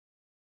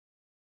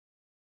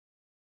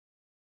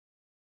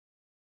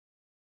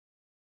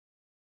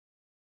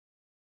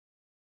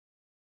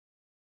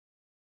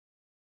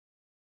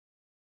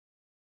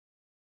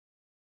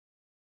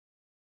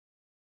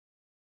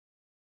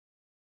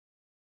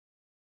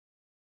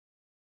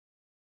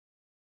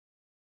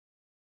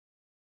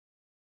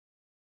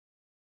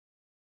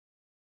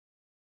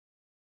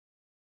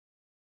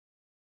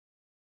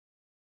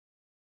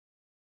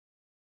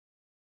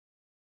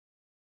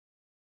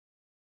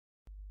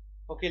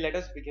Okay, let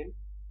us begin.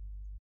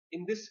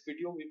 In this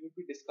video, we will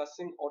be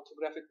discussing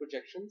orthographic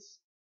projections.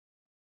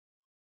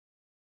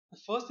 The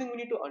first thing we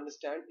need to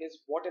understand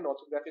is what an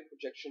orthographic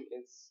projection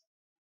is.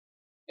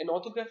 An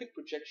orthographic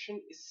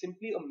projection is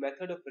simply a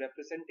method of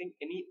representing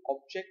any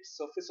object,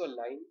 surface, or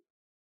line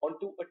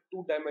onto a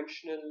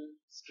two-dimensional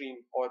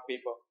screen or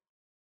paper.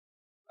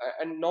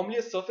 And normally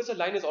a surface or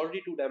line is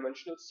already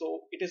two-dimensional,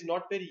 so it is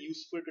not very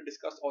useful to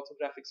discuss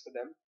orthographics for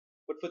them.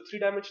 But for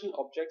three-dimensional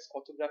objects,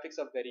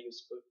 orthographics are very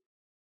useful.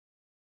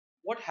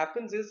 What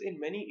happens is in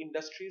many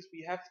industries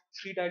we have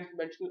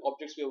three-dimensional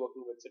objects we are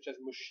working with, such as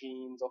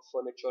machines or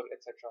furniture,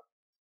 etc.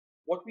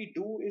 What we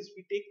do is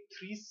we take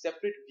three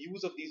separate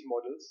views of these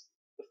models: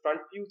 the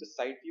front view, the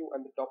side view,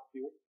 and the top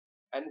view,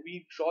 and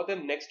we draw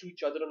them next to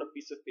each other on a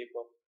piece of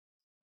paper.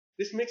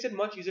 This makes it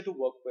much easier to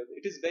work with.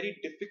 It is very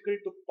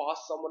difficult to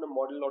pass someone a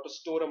model or to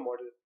store a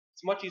model.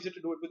 It's much easier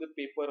to do it with a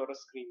paper or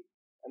a screen,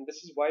 and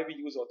this is why we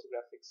use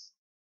orthographics.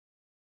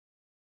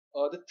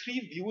 The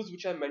three views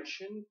which I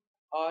mentioned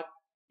are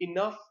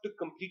enough to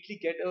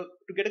get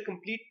a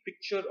complete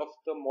picture of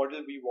the model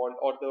we want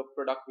or the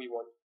product we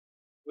want.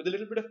 With a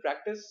little bit of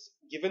practice,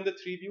 given the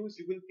three views,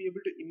 you will be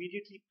able to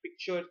immediately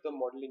picture the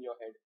model in your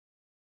head.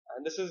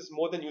 And this is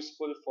more than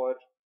useful for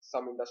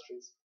some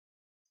industries.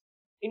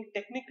 In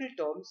technical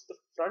terms, the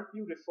front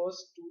view refers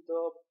to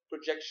the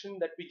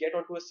projection that we get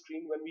onto a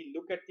screen when we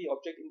look at the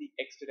object in the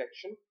X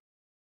direction.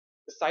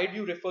 The side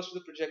view refers to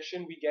the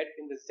projection we get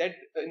in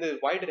the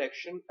Y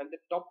direction, and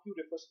the top view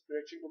refers to the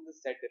projection in the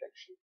Z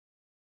direction.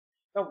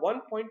 Now,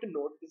 one point to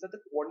note is that the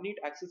coordinate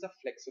axes are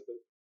flexible.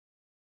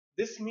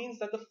 This means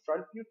that the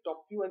front view,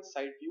 top view, and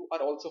side view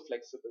are also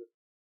flexible.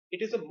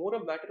 It is more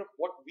a matter of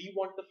what we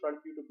want the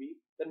front view to be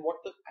than what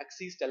the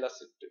axes tell us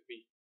it to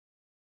be.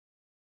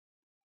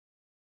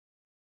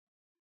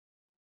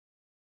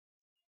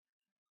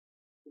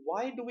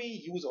 Why do we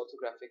use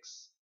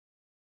orthographics?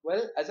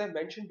 Well, as I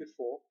mentioned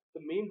before,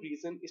 the main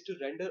reason is to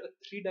render a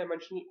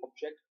three-dimensional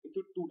object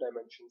into two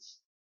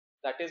dimensions,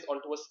 that is,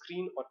 onto a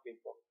screen or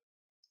paper.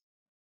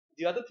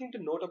 The other thing to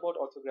note about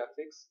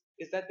orthographics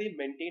is that they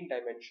maintain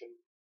dimension.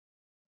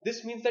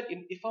 This means that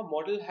if our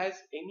model has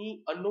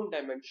any unknown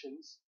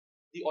dimensions,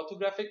 the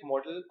orthographic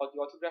model or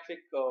the orthographic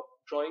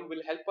drawing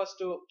will help us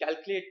to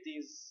calculate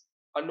these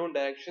unknown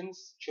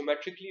directions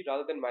geometrically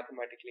rather than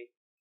mathematically.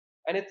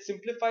 And it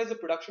simplifies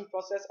the production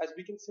process as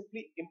we can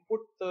simply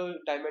input the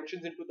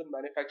dimensions into the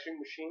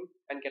manufacturing machine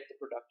and get the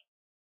product.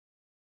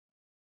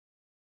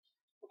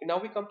 Okay,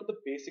 now we come to the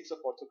basics of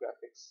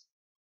orthographics.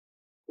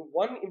 The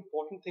one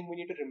important thing we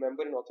need to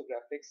remember in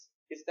orthographics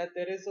is that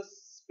there is a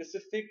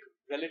specific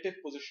relative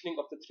positioning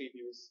of the three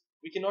views.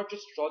 We cannot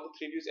just draw the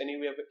three views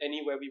anywhere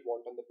we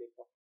want on the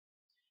paper.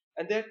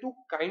 And there are two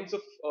kinds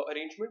of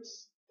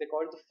arrangements. They're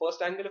called the first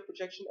angle of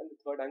projection and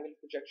the third angle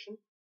of projection.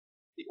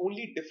 The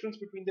only difference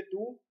between the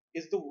two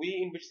is the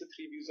way in which the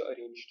three views are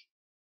arranged.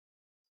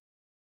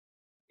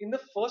 In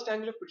the first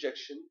angle of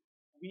projection,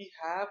 we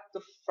have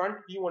the front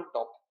view on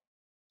top.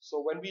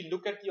 So when we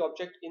look at the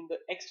object in the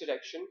X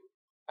direction,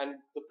 and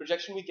the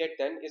projection we get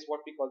then is what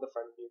we call the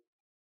front view.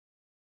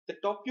 The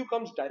top view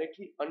comes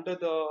directly under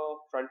the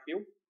front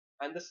view,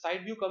 and the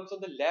side view comes on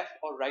the left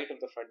or right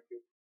of the front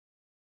view.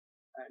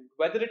 And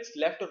whether it's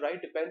left or right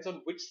depends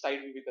on which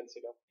side view we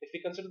consider. If we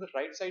consider the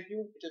right side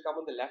view, it will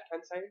come on the left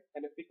hand side,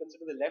 and if we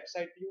consider the left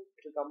side view,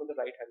 it will come on the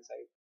right hand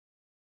side.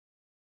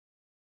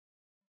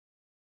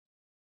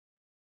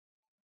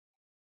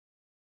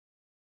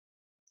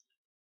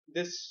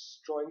 This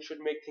drawing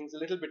should make things a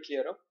little bit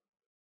clearer.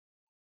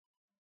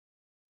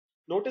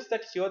 Notice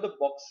that here the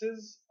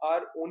boxes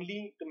are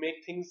only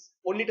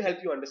to help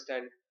you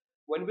understand.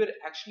 When we're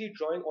actually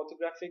drawing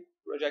orthographic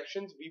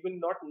projections, we will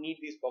not need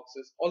these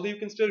boxes, although you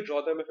can still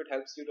draw them if it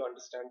helps you to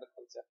understand the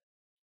concept.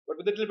 But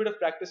with a little bit of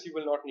practice, you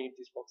will not need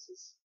these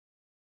boxes.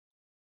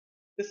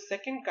 The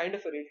second kind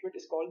of arrangement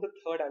is called the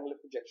third angle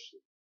of projection.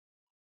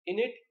 In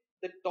it,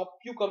 the top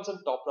view comes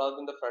on top rather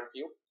than the front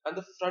view, and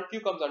the front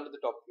view comes under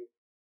the top view.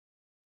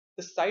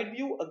 The side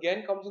view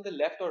again comes on the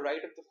left or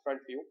right of the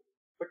front view,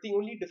 but the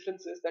only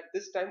difference is that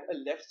this time a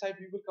left side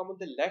view will come on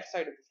the left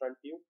side of the front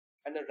view,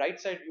 and a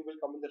right side view will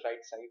come on the right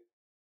side,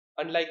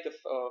 unlike the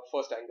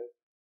first angle.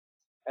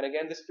 And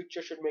again, this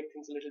picture should make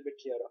things a little bit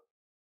clearer.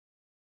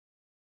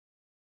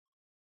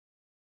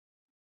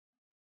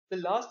 The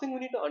last thing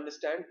we need to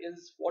understand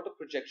is what a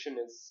projection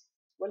is.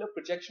 Well, a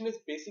projection is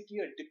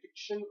basically a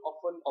depiction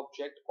of an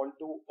object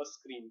onto a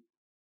screen.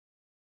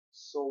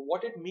 So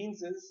what it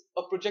means is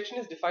a projection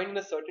is defined in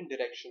a certain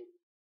direction.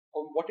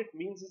 What it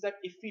means is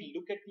that if we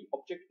look at the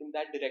object in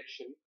that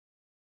direction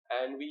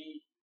and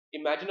we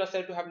imagine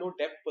ourselves to have no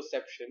depth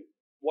perception,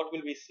 what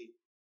will we see?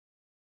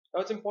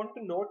 Now it's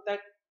important to note that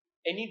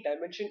any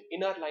dimension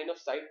in our line of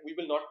sight we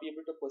will not be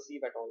able to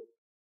perceive at all.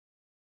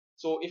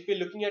 So if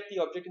we're looking at the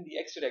object in the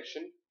X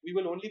direction, we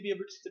will only be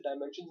able to see the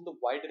dimensions in the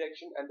Y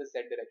direction and the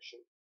Z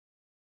direction.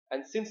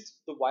 And since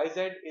the YZ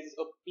is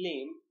a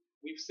plane,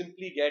 we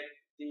simply get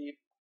the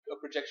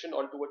projection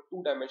onto a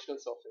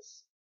two-dimensional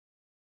surface.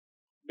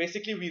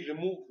 Basically, we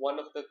remove one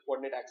of the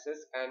coordinate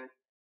axes and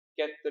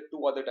get the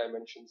two other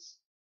dimensions.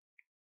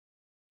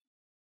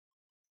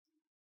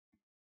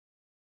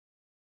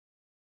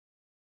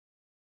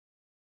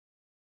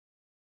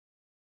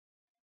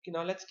 Okay,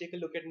 now let's take a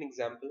look at an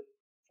example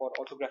for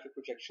orthographic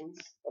projections,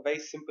 a very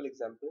simple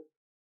example.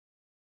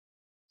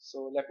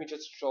 So let me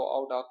just draw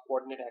out our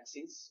coordinate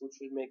axes, which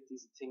will make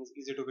these things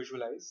easier to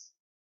visualize.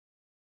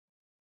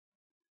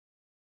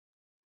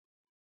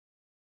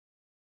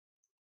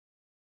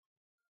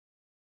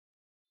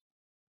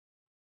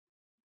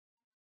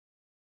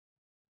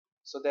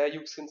 So there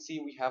you can see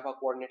we have our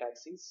coordinate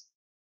axes.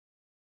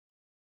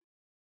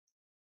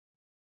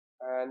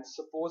 And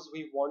suppose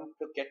we want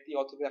to get the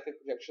orthographic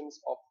projections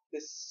of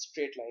this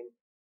straight line.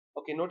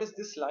 Okay, notice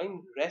this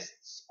line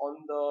rests on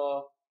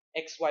the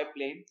xy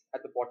plane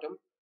at the bottom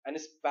and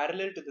is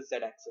parallel to the z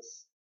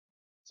axis.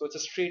 So it's a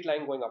straight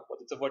line going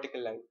upwards, it's a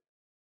vertical line.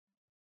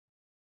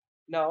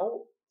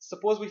 Now,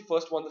 suppose we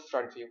first want the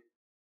front view,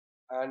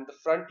 and the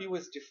front view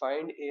is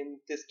defined in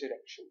this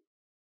direction.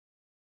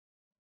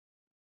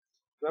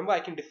 Remember, I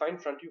can define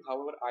front view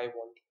however I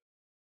want.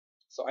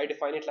 So I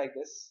define it like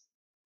this.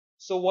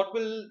 So what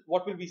will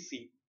we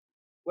see?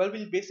 Well,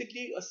 we'll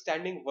basically a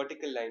standing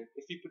vertical line.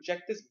 If we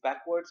project this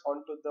backwards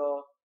onto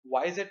the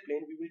YZ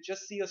plane, we will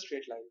just see a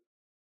straight line.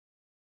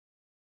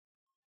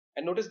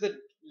 And notice the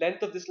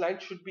length of this line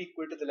should be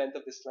equal to the length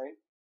of this line,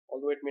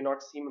 although it may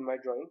not seem in my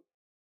drawing.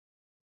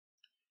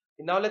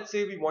 And now let's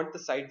say we want the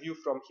side view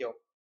from here.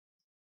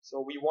 So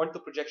we want the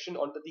projection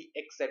onto the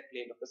XZ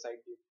plane of the side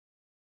view.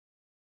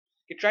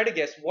 Okay, try to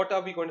guess, what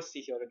are we going to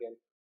see here again?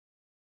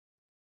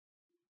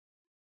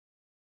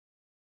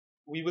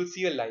 We will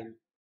see a line.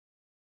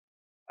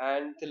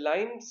 And the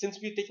line, since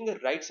we're taking a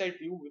right side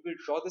view, we will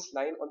draw this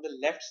line on the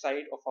left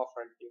side of our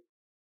front view.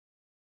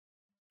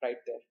 Right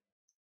there.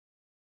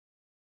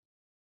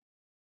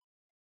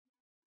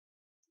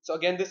 So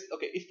again,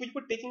 if we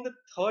were taking the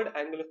third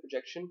angle of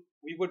projection,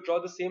 we would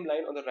draw the same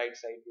line on the right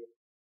side view.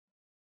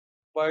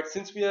 But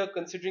since we are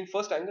considering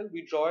first angle,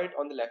 we draw it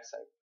on the left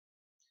side.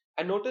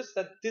 And notice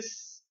that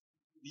this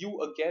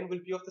view again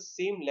will be of the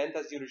same length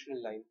as the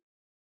original line.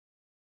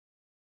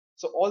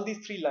 So all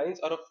these three lines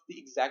are of the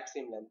exact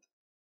same length.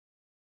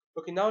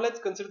 Okay, now let's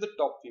consider the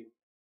top view.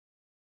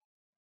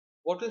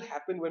 What will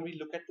happen when we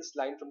look at this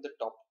line from the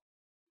top?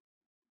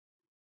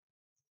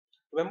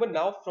 Remember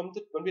now,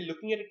 when we're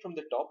looking at it from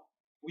the top,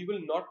 we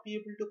will not be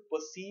able to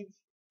perceive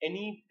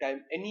any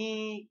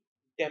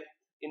depth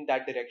in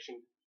that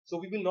direction. So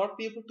we will not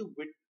be able to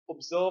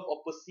observe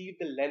or perceive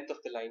the length of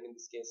the line in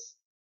this case.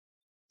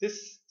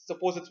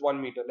 Suppose it's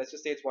 1 meter. Let's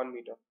just say it's 1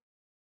 meter.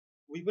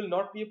 We will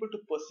not be able to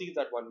perceive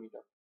that 1 meter.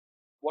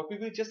 What we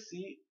will just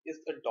see is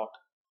a dot,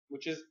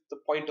 which is the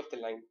point of the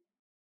line.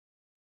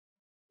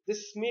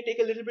 This may take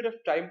a little bit of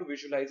time to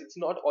visualize. It's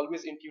not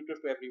always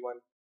intuitive to everyone.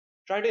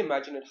 Try to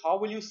imagine it. How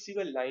will you see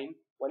a line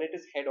when it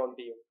is head on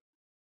to you?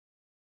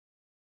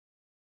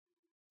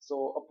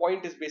 So a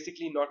point is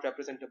basically not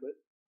representable.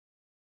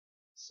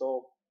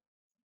 So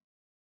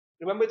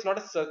remember, it's not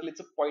a circle, it's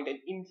a point, an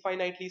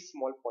infinitely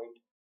small point.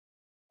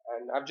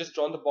 And I've just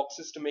drawn the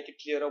boxes to make it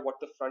clearer what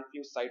the front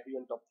view, side view,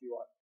 and top view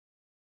are.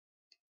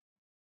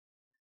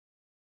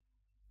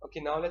 Okay,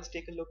 now let's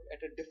take a look at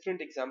a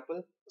different example,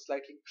 a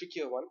slightly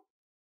trickier one.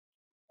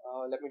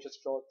 Let me just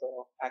draw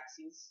the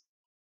axes.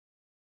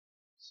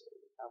 So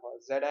we have our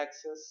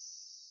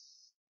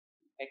z-axis,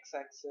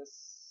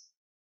 x-axis,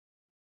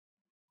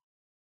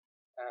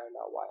 and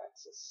our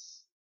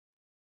y-axis.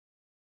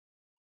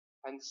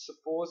 And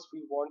suppose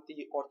we want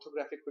the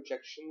orthographic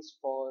projections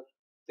for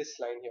this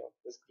line here,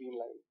 this green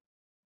line.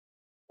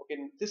 Okay,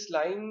 this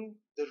line,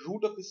 the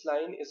root of this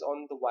line is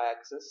on the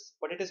y-axis,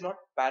 but it is not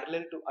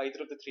parallel to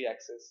either of the three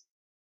axes.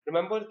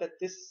 Remember that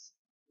this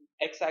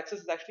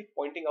x-axis is actually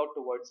pointing out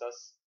towards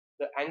us.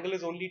 The angle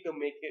is only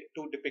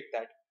to depict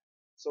that.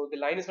 So the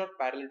line is not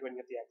parallel to any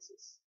of the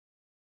axes.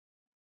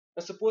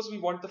 Now suppose we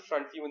want the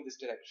front view in this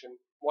direction.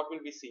 What will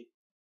we see?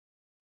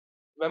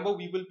 Remember,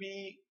 we will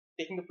be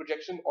taking the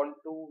projection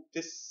onto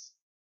this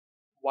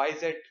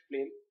YZ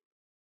plane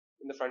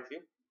in the front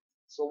view.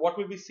 So what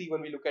will we see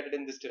when we look at it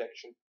in this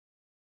direction?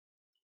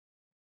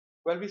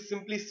 Well, we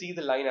simply see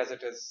the line as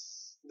it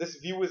is. This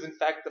view is in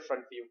fact the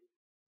front view.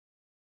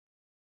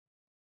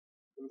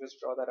 Let me just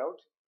draw that out.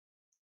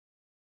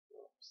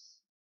 Oops.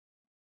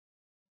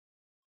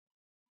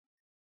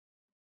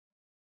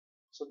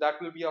 So that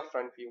will be our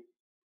front view.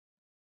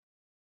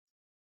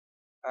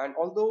 And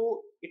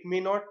although it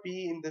may not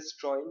be in this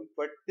drawing,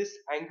 but this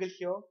angle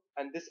here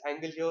and this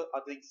angle here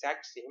are the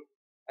exact same,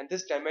 and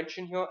this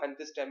dimension here and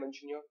this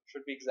dimension here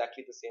should be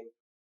exactly the same.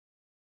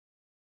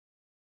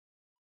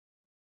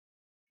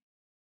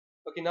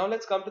 Okay, now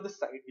let's come to the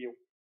side view.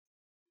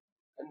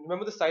 And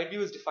remember, the side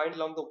view is defined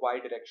along the y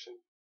direction.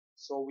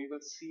 So we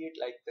will see it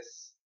like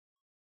this.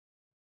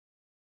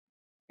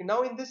 Okay,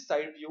 now in this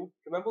side view,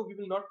 remember, we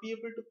will not be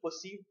able to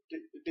perceive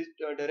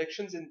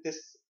directions in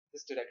this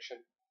direction.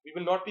 We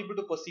will not be able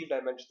to perceive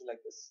dimensions like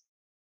this.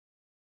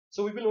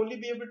 So we will only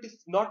be able to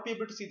not be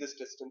able to see this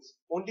distance.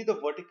 Only the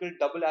vertical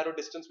double arrow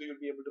distance we will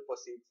be able to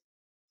perceive.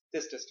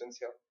 This distance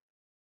here.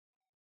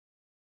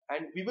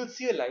 And we will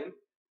see a line.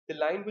 The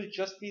line will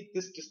just be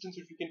this distance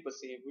which we can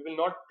perceive. We will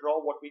not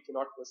draw what we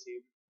cannot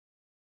perceive.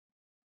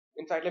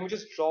 In fact, let me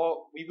just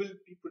draw. We will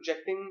be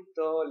projecting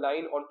the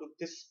line onto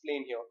this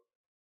plane here,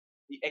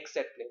 the XZ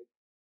plane.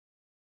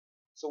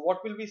 So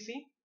what will we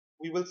see?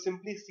 We will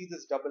simply see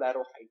this double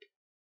arrow height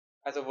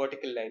as a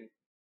vertical line.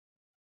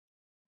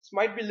 This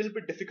might be a little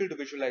bit difficult to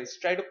visualize.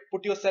 Try to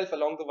put yourself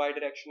along the y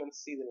direction and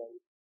see the line.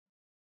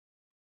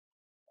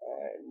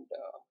 And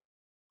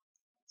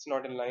it's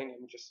not in line.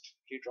 Let me just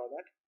redraw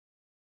that.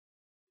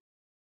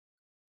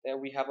 There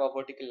we have our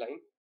vertical line.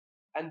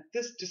 And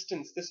this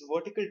distance, this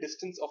vertical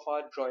distance of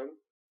our drawing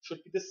should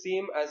be the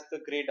same as the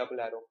grey double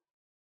arrow.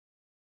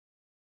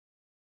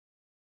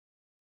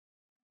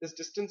 This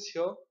distance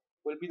here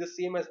will be the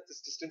same as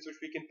this distance which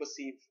we can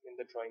perceive in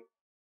the drawing.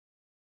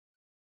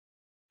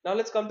 Now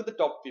let's come to the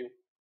top view.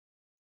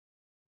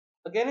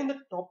 Again, in the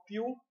top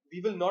view,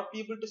 we will not be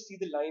able to see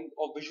the line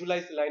or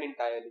visualize the line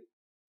entirely.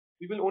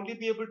 We will only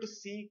be able to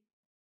see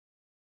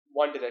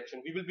one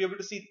direction. We will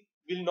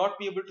not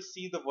be able to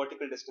see the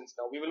vertical distance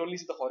now. We will only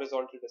see the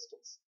horizontal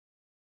distance.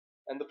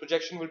 And the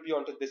projection will be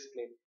onto this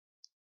plane.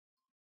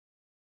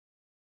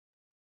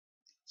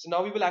 So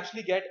now we will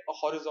actually get a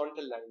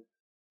horizontal line.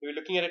 We're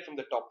looking at it from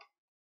the top.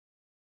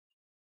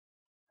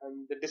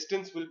 And the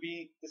distance will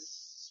be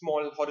this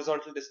small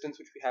horizontal distance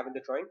which we have in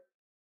the drawing.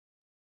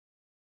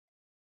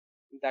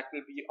 That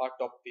will be our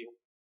top view.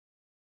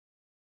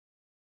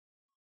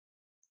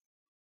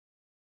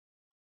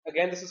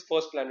 Again, this is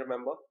first plan,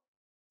 remember.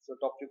 So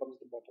top view comes at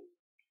the bottom.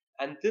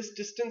 And this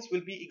distance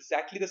will be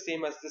exactly the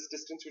same as this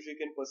distance which you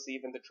can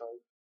perceive in the drawing.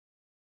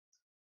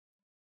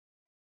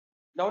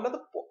 Now another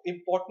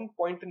important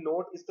point to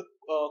note is the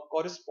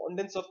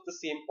correspondence of the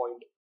same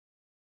point.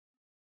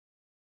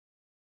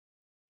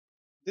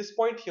 This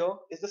point here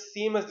is the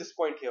same as this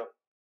point here.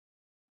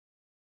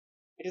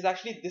 It is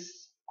actually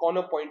this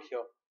corner point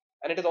here,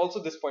 and it is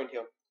also this point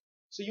here.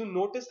 So you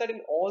notice that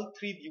in all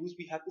three views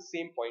we have the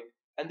same point,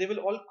 and they will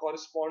all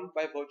correspond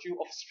by virtue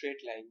of straight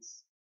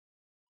lines.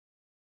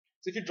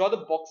 So if you draw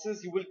the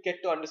boxes, you will get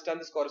to understand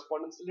this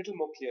correspondence a little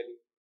more clearly.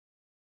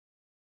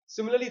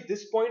 Similarly,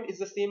 this point is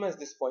the same as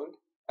this point,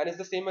 and is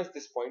the same as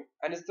this point,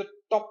 and is the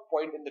top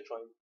point in the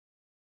drawing.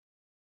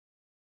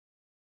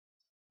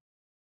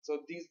 So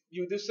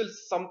this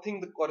is something,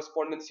 the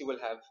correspondence you will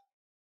have.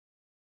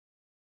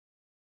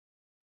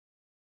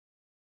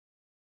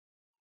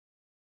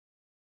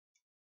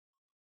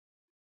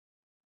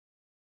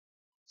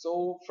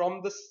 So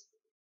from this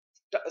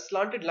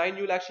slanted line,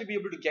 you will actually be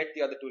able to get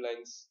the other two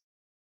lines.